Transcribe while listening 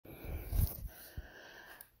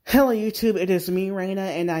Hello YouTube, it is me,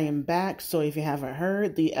 Raina, and I am back. So if you haven't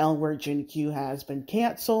heard, the L Word Gen Q has been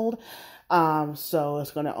canceled. So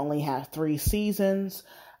it's going to only have 3 seasons.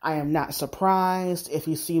 I am not surprised. If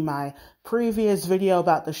you see my previous video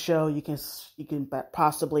about the show, you can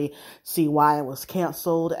possibly see why it was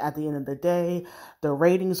canceled. At the end of the day, the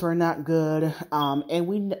ratings were not good.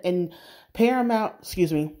 And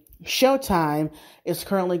Showtime is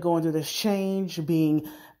currently going through this change, being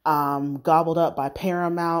gobbled up by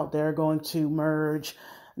Paramount. They're going to merge.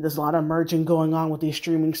 There's a lot of merging going on with these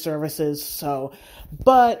streaming services.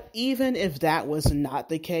 But even if that was not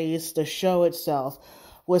the case, the show itself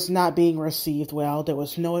was not being received well. There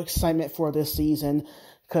was no excitement for this season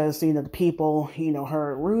because, the people,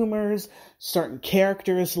 heard rumors, certain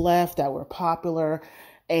characters left that were popular,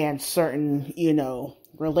 and certain,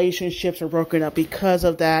 relationships were broken up because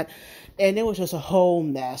of that. And it was just a whole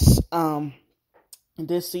mess.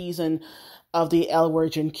 This season of the L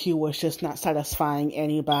Word Gen Q was just not satisfying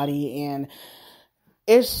anybody, and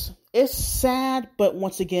it's sad, but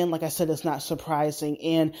once again, like I said, it's not surprising.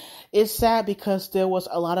 And it's sad because there was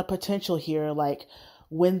a lot of potential here. Like,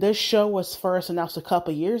 when this show was first announced a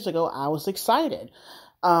couple years ago, I was excited.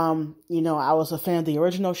 I was a fan of the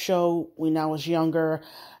original show when I was younger,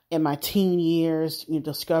 in my teen years,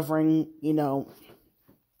 discovering,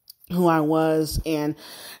 who I was, and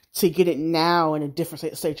to get it now in a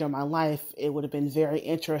different stage of my life, it would have been very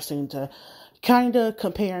interesting to kind of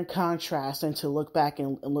compare and contrast, and to look back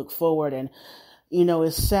and look forward. And,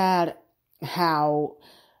 it's sad how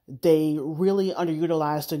they really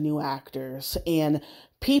underutilized the new actors, and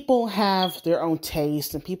people have their own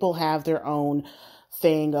taste, and people have their own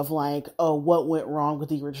thing of like, oh, what went wrong with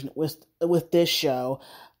the original, with this show.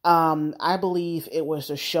 I believe it was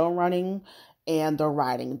the show running and the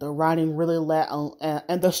writing. The writing really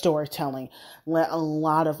and the storytelling let a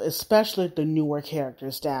lot of, especially the newer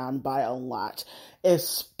characters, down by a lot,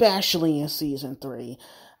 especially in season 3.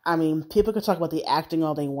 I mean, people can talk about the acting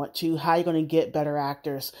all they want to. How are you going to get better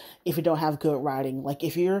actors if you don't have good writing? Like,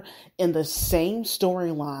 if you're in the same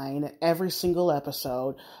storyline every single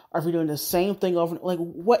episode, or if you're doing the same thing over, like,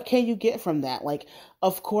 what can you get from that? Like,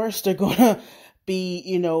 of course they're going to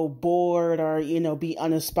be, bored, or, be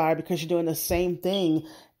uninspired, because you're doing the same thing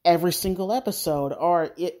every single episode,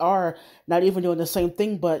 or not even doing the same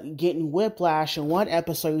thing, but getting whiplash. In one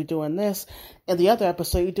episode you're doing this, and the other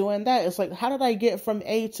episode you're doing that. It's like, how did I get from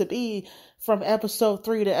A to B from episode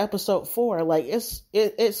 3 to episode 4? Like,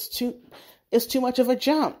 it's too much of a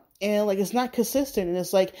jump, and like, it's not consistent. And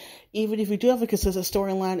it's like, even if you do have a consistent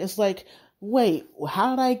storyline, it's like, wait,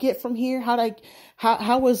 how did I get from here?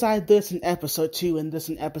 How was I this in episode 2 and this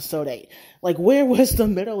in episode 8? Like, where was the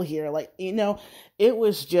middle here? Like, it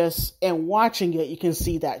was just, and watching it, you can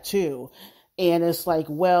see that too. And it's like,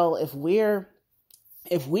 well, if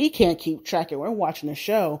we can't keep track and we're watching the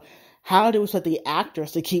show, how do we set the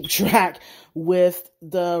actors to keep track with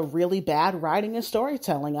the really bad writing and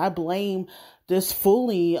storytelling? I blame this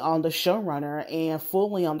fully on the showrunner and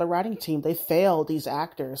fully on the writing team. They failed these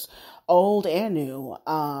actors, old and new.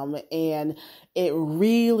 And it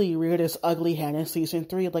really reared its ugly head in season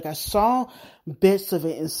 3. Like, I saw bits of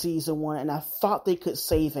it in season 1, and I thought they could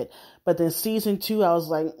save it. But then season 2, I was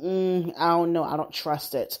like, I don't know. I don't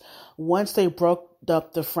trust it. Once they broke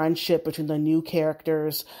up the friendship between the new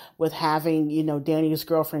characters, with having, Danny's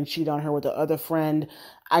girlfriend cheat on her with the other friend,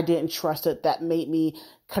 I didn't trust it. That made me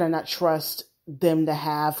kind of not trust them to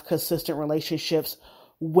have consistent relationships,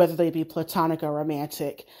 whether they be platonic or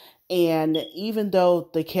romantic. And even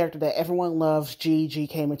though the character that everyone loves, Gigi,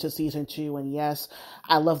 came into season 2, and yes,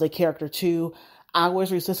 I love the character too, I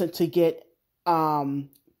was resistant to get kind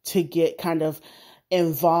of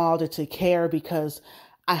involved and to care, because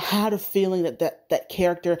I had a feeling that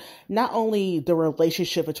character, not only the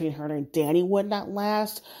relationship between her and Danny would not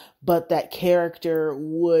last, but that character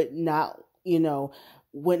would not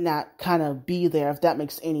kind of be there, if that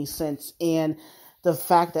makes any sense. And the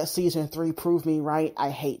fact that season 3 proved me right,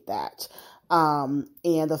 I hate that. And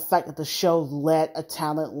the fact that the show let a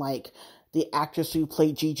talent like the actress who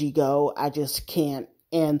played Gigi go, I just can't.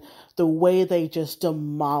 And the way they just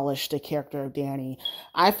demolished the character of Danny.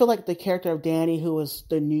 I feel like the character of Danny, who was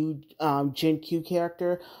the new Gen Q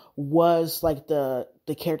character, was like the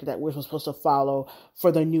character that we're supposed to follow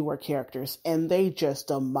for the newer characters. And they just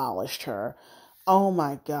demolished her. Oh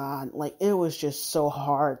my God. Like, it was just so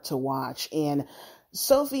hard to watch. And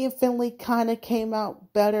Sophie and Finley kind of came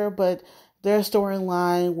out better, but their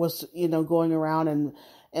storyline was, going around,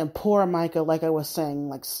 and poor Micah, like I was saying,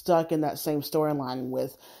 like, stuck in that same storyline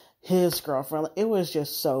with his girlfriend. It was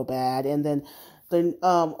just so bad. And then the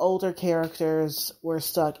older characters were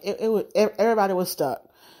stuck. Everybody was stuck.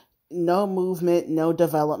 no movement, no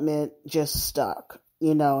development, just stuck.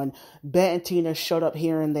 And Bet and Tina showed up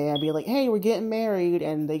here and there and be like, hey, we're getting married.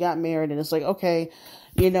 And they got married. And it's like, okay,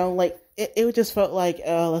 it just felt like,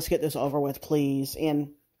 oh, let's get this over with, please. And,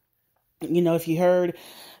 if you heard,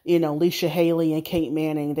 Leisha Haley and Kate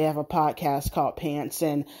Manning, they have a podcast called Pants.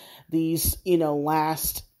 And these,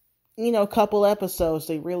 last, couple episodes,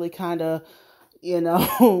 they really kind of,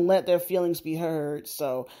 let their feelings be heard.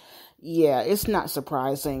 So, yeah, it's not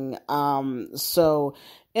surprising. So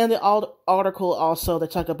in the article also, they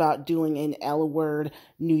talk about doing an L Word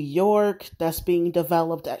New York that's being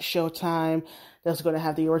developed at Showtime. That's going to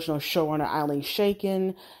have the original showrunner Eileen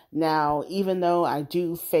Shaken. Now, even though I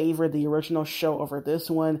do favor the original show over this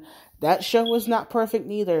one, that show was not perfect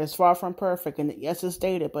neither. It's far from perfect. And yes, it's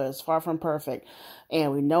dated, but it's far from perfect.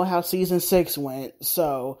 And we know how season 6 went.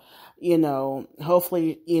 So,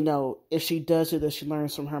 hopefully, if she does do this, she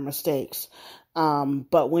learns from her mistakes.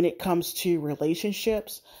 But when it comes to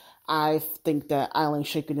relationships, I think that Eileen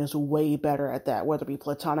Shaken is way better at that, whether it be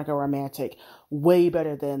platonic or romantic, way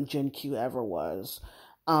better than Gen Q ever was.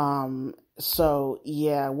 So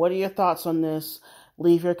yeah, what are your thoughts on this?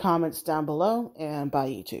 Leave your comments down below, and bye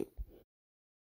YouTube.